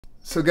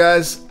So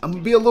guys, I'm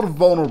gonna be a little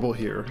vulnerable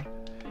here.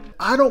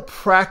 I don't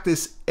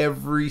practice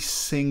every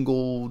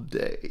single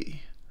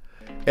day.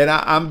 And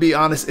I'm be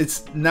honest,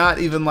 it's not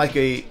even like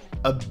a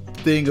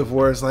thing of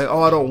where it's like,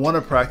 oh, I don't want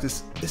to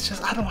practice. It's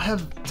just I don't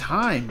have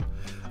time.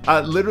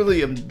 I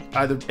literally am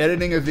either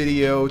editing a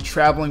video,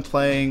 traveling,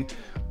 playing,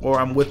 or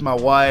I'm with my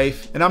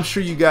wife, and I'm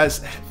sure you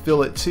guys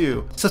feel it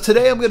too. So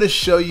today I'm gonna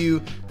show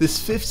you this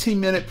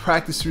 15-minute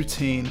practice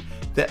routine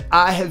that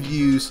I have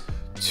used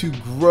to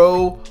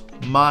grow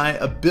my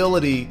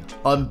ability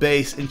on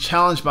bass and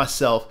challenge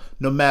myself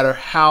no matter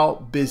how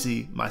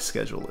busy my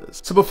schedule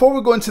is. So before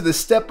we go into the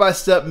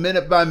step-by-step,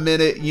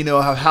 minute-by-minute, you know,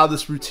 how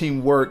this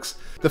routine works,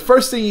 the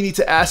first thing you need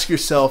to ask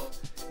yourself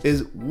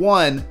is,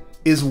 one,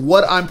 is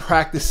what I'm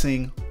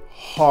practicing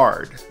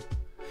hard?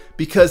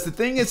 Because the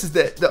thing is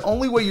that the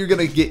only way you're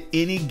gonna get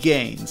any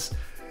gains,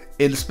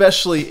 and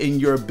especially in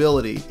your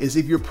ability, is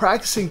if you're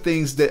practicing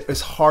things that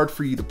is hard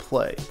for you to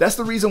play. That's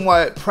the reason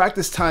why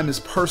practice time is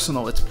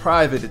personal, it's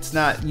private, it's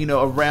not, you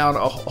know, around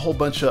a whole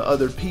bunch of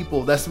other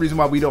people. That's the reason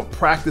why we don't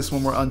practice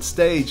when we're on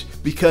stage,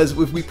 because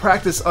if we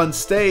practice on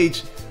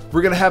stage,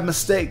 we're gonna have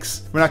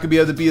mistakes. We're not gonna be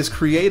able to be as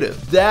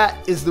creative.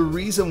 That is the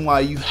reason why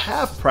you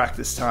have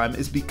practice time,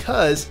 is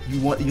because you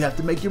have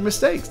to make your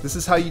mistakes. This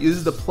is this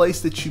is the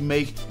place that you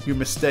make your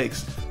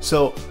mistakes.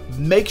 So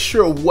make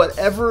sure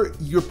whatever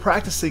you're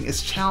practicing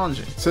is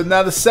challenging. So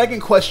now the second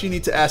question you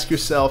need to ask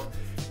yourself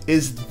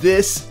is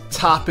this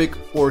topic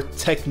or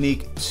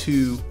technique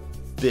too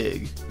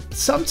big?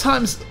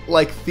 Sometimes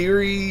like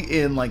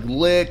theory and like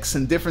licks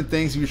and different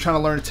things, if you're trying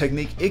to learn a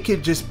technique, it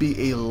could just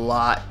be a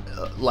lot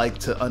like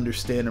to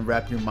understand and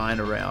wrap your mind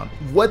around.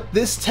 What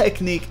this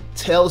technique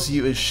tells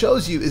you and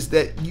shows you is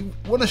that you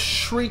want to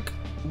shrink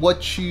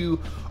what you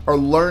are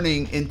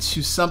learning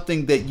into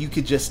something that you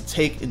could just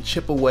take and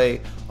chip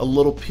away a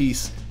little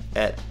piece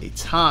at a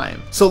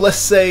time. So let's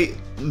say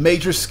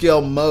major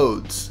scale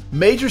modes.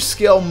 Major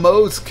scale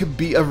modes could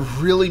be a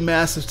really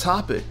massive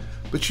topic,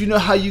 but you know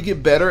how you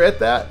get better at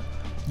that?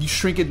 You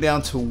shrink it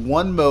down to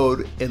one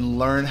mode and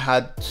learn how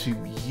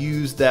to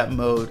use that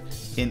mode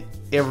in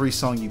every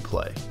song you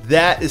play.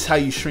 That is how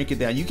you shrink it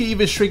down. You can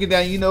even shrink it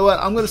down. You know what?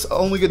 I'm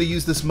only gonna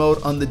use this mode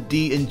on the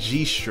D and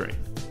G string.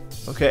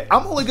 Okay,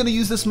 I'm only gonna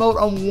use this mode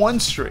on one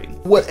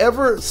string.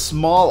 Whatever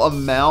small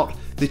amount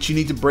that you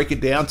need to break it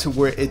down to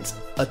where it's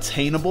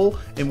attainable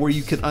and where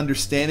you can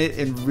understand it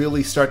and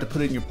really start to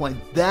put it in your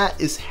playing,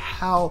 that is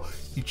how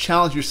you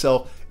challenge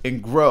yourself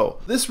and grow.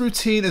 This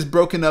routine is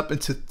broken up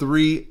into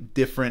 3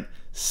 different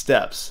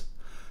steps.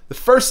 The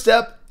first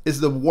step is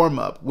the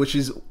warm-up, which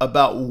is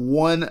about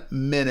 1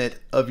 minute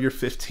of your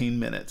 15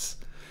 minutes.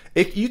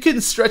 You can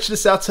stretch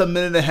this out to 1.5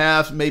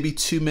 minutes, maybe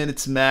 2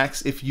 minutes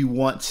max if you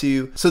want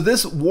to. So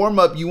this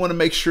warm-up, you want to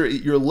make sure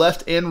your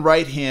left and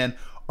right hand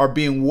are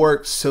being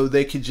worked so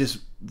they can just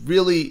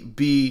really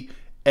be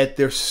at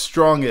their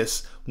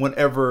strongest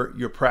whenever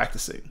you're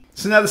practicing.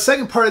 So now the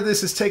second part of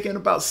this is taking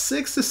about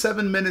 6 to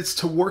 7 minutes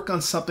to work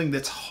on something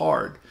that's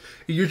hard.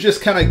 You're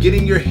just kind of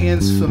getting your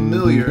hands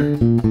familiar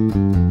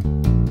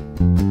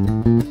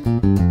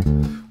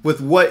with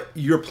what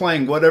you're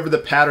playing, whatever the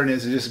pattern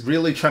is, and just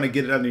really trying to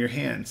get it under your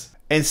hands.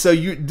 And so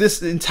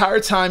this entire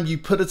time you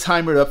put a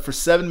timer up for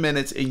 7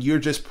 minutes and you're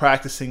just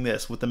practicing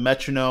this with the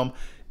metronome,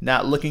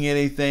 not looking at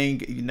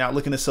anything, you're not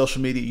looking at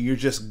social media, you're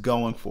just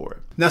going for it.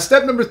 Now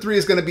step number 3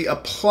 is gonna be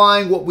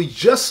applying what we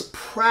just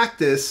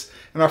practiced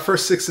in our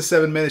first 6 to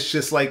 7 minutes,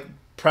 just like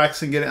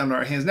practicing getting it under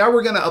our hands. Now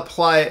we're gonna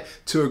apply it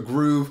to a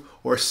groove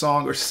or a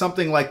song or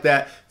something like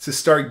that to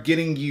start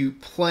getting you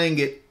playing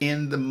it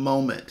in the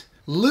moment.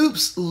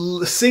 Loops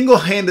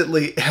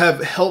single-handedly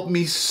have helped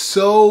me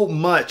so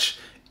much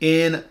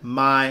in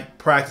my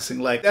practicing.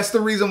 Like, that's the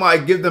reason why I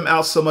give them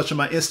out so much on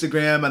my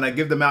Instagram and I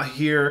give them out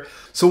here.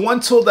 So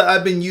one tool that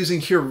I've been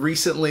using here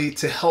recently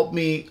to help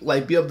me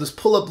like be able to just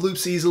pull up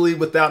loops easily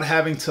without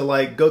having to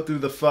like go through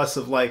the fuss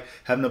of like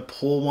having to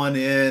pull one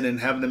in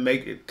and having to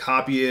make it,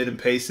 copy it and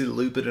paste it,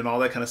 loop it and all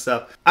that kind of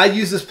stuff. I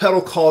use this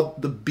pedal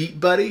called the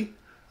BEATBUDDY.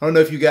 I don't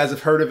know if you guys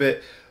have heard of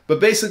it, but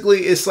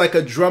basically it's like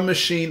a drum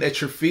machine at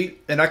your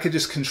feet and I could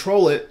just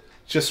control it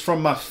just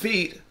from my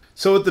feet.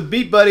 So with the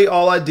BEATBUDDY,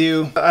 all I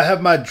do, I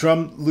have my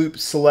drum loop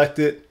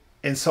selected,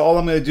 and so all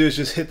I'm gonna do is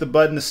just hit the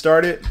button to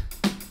start it.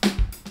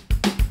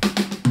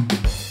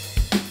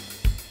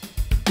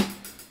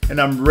 And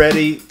I'm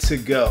ready to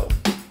go.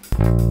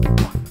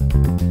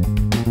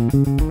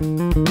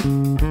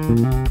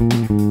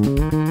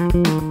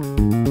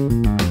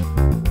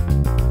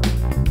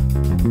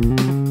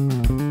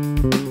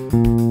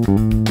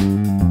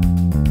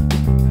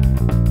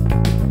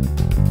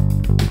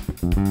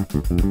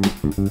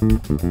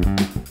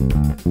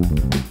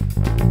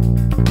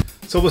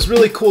 So what's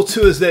really cool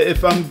too is that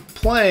if I'm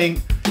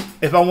playing,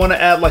 if I want to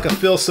add like a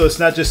fill so it's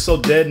not just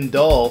so dead and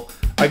dull,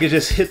 I can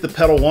just hit the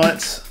pedal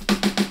once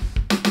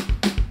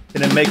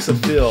and it makes a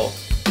fill.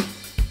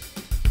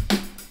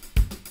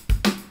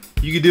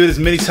 You can do it as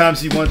many times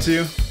as you want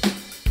to.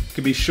 It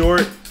could be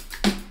short,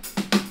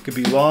 it could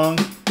be long.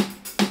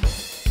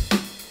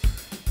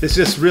 It's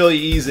just really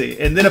easy.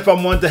 And then if I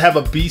want to have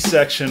a B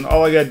section,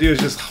 all I gotta do is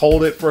just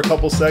hold it for a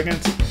couple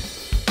seconds.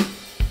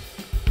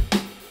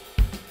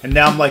 And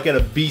now I'm like at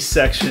a B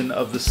section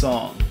of the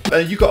song.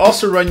 You can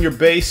also run your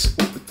bass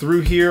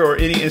through here or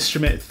any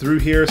instrument through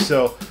here.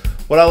 So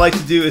what I like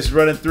to do is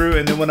run it through,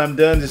 and then when I'm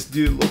done, just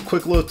do a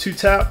quick little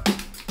 2-tap.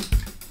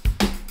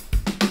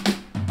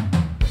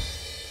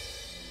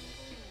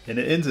 And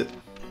it ends it.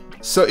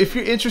 So if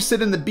you're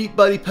interested in the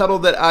BeatBuddy pedal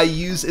that I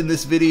use in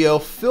this video,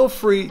 feel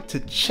free to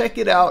check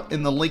it out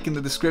in the link in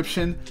the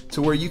description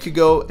to where you could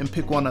go and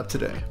pick one up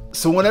today.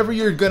 So whenever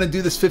you're gonna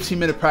do this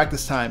 15-minute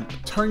practice time,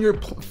 turn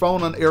your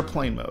phone on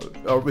airplane mode.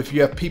 Or if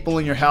you have people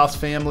in your house,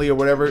 family or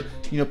whatever,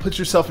 you know, put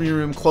yourself in your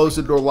room, close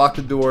the door, lock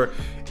the door,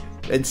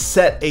 and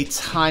set a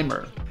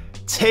timer.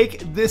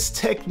 Take this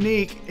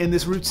technique and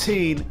this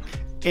routine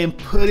and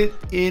put it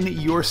in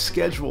your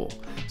schedule,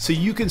 so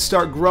you can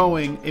start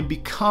growing and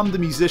become the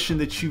musician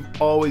that you've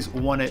always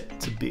wanted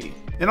to be.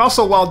 And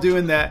also while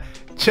doing that,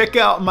 check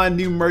out my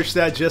new merch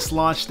that I just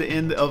launched the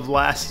end of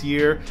last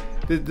year.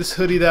 This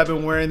hoodie that I've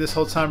been wearing this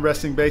whole time,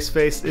 Resting Bass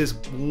Face, is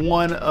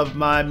one of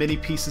my many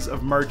pieces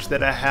of merch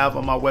that I have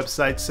on my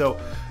website. So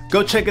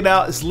go check it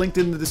out. It's linked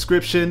in the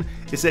description.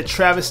 It's at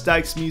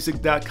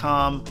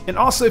travisdykesmusic.com. And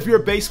also if you're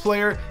a bass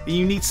player and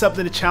you need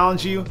something to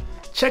challenge you,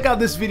 check out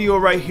this video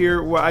right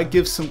here where I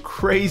give some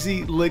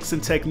crazy licks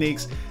and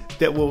techniques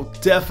that will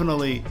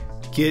definitely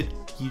get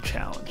you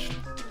challenged.